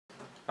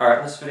Alright,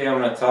 in this video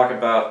I'm going to talk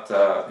about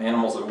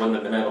animals that wouldn't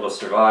have been able to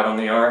survive on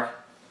the Ark.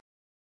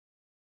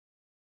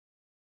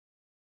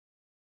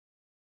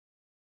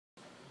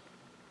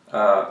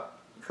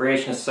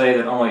 Creationists say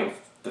that only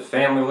the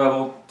family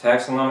level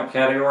taxonomic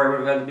category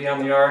would have had to be on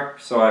the Ark,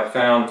 so I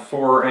found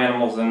 4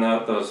 animals in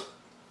those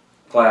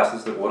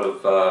classes that would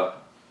have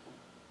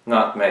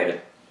not made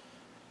it.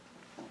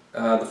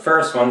 The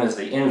first one is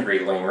the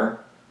Indri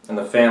lemur in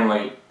the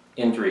family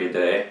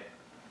Indriidae.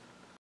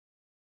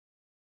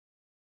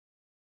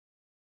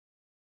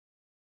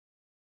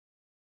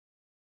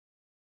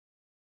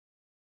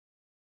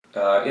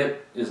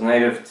 It is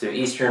native to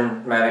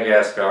eastern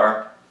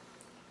Madagascar.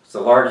 It's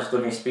the largest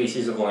living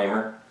species of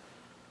lemur,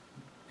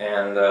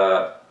 and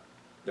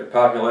their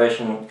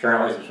population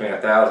currently is between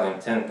 1,000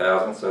 and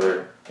 10,000, so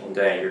they're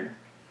endangered.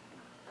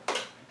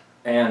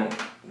 And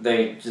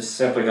they just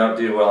simply don't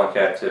do well in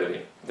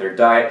captivity. Their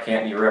diet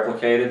can't be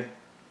replicated,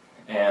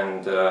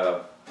 and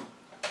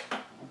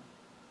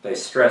they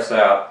stress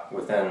out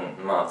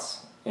within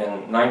months.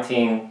 In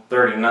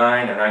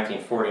 1939 or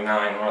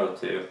 1949, one of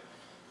the two,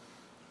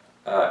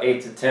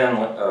 8 to 10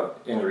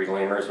 of Indri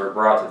lemurs were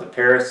brought to the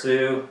Paris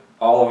Zoo.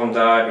 All of them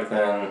died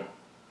within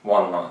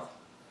 1 month.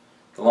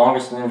 The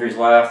longest Indris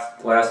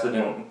lasted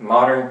in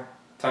modern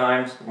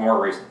times, more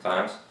recent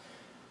times,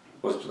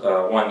 was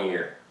 1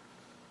 year.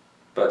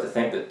 But to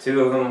think that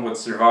 2 of them would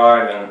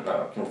survive in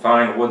a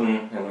confined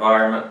wooden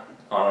environment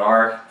on an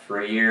Ark for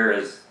a year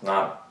is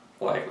not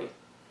likely.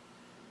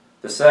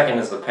 The second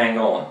is the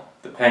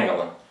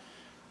pangolin,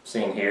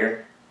 seen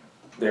here.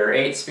 There are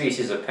 8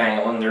 species of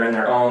pangolin. They're in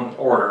their own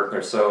order.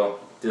 They're so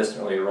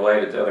distantly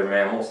related to other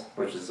mammals,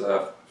 which is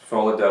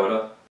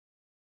Pholidota.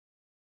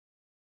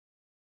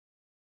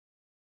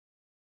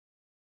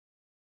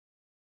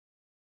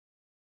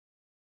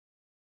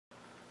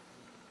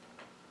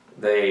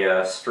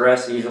 They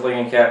stress easily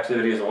in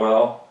captivity as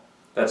well.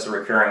 That's a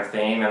recurring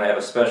theme, and they have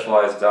a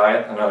specialized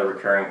diet, another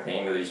recurring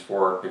theme of these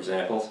 4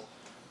 examples.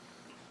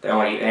 They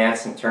only eat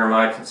ants and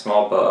termites and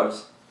small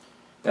bugs.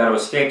 Now, to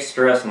escape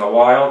stress in the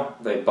wild,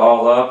 they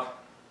ball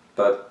up,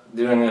 but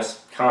doing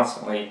this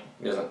constantly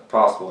isn't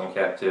possible in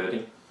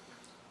captivity.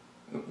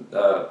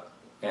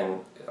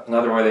 And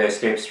another way they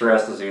escape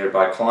stress is either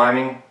by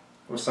climbing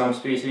with some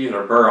species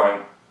or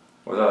burrowing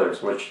with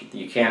others, which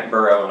you can't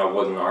burrow in a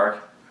wooden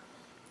Ark,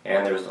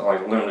 and there's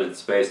only limited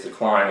space to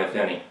climb, if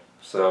any.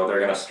 So they're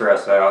going to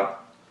stress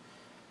out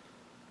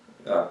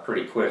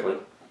pretty quickly.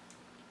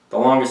 The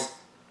longest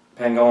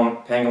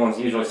pangolins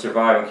usually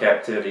survive in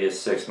captivity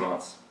is 6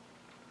 months.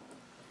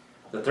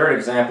 The third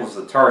example is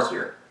the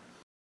tarsier.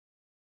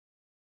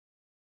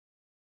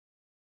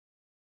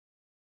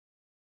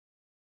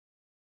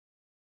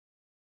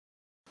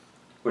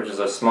 Which is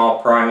a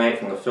small primate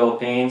from the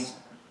Philippines.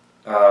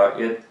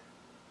 It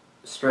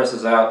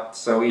stresses out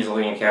so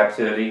easily in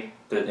captivity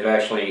that it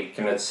actually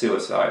commits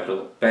suicide.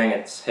 It'll bang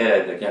its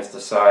head against the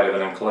side of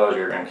an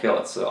enclosure and kill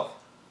itself.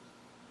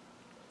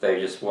 They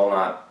just will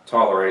not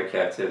tolerate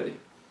captivity.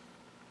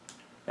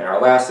 And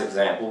our last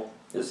example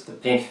is the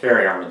pink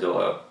fairy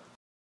armadillo.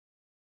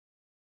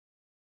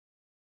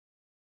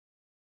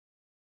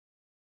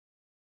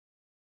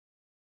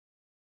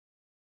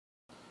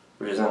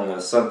 Which is in the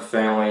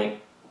subfamily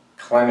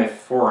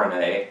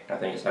Chlamyphorinae, I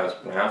think is how it's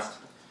pronounced.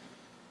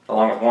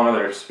 Along with one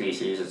other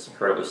species, it's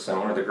incredibly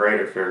similar, the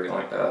greater fairy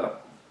armadillo.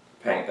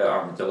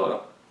 I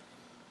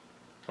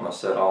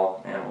almost said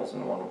all animals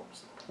in one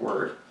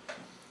word.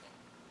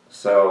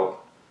 So,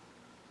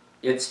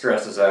 it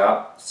stresses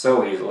out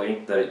so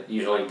easily that it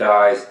usually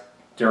dies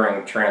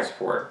during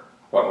transport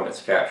when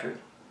it's captured.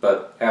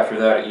 But after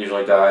that, it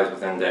usually dies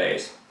within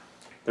days.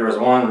 There was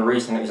one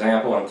recent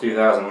example in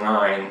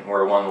 2009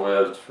 where one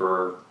lived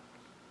for,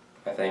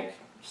 I think,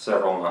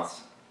 several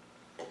months.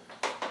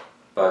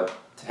 But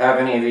to have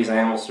any of these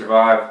animals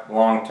survive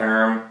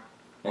long-term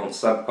in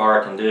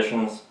subpar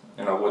conditions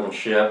in a wooden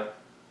ship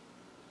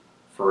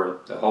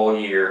for the whole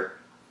year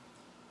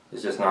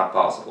is just not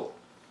possible.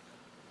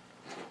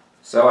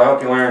 So I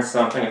hope you learned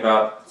something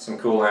about some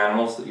cool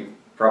animals that you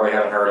probably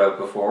haven't heard of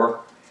before.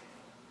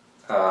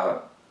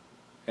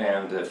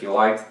 And if you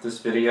liked this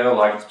video,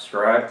 like and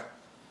subscribe.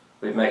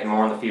 We'll be making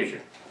more in the future.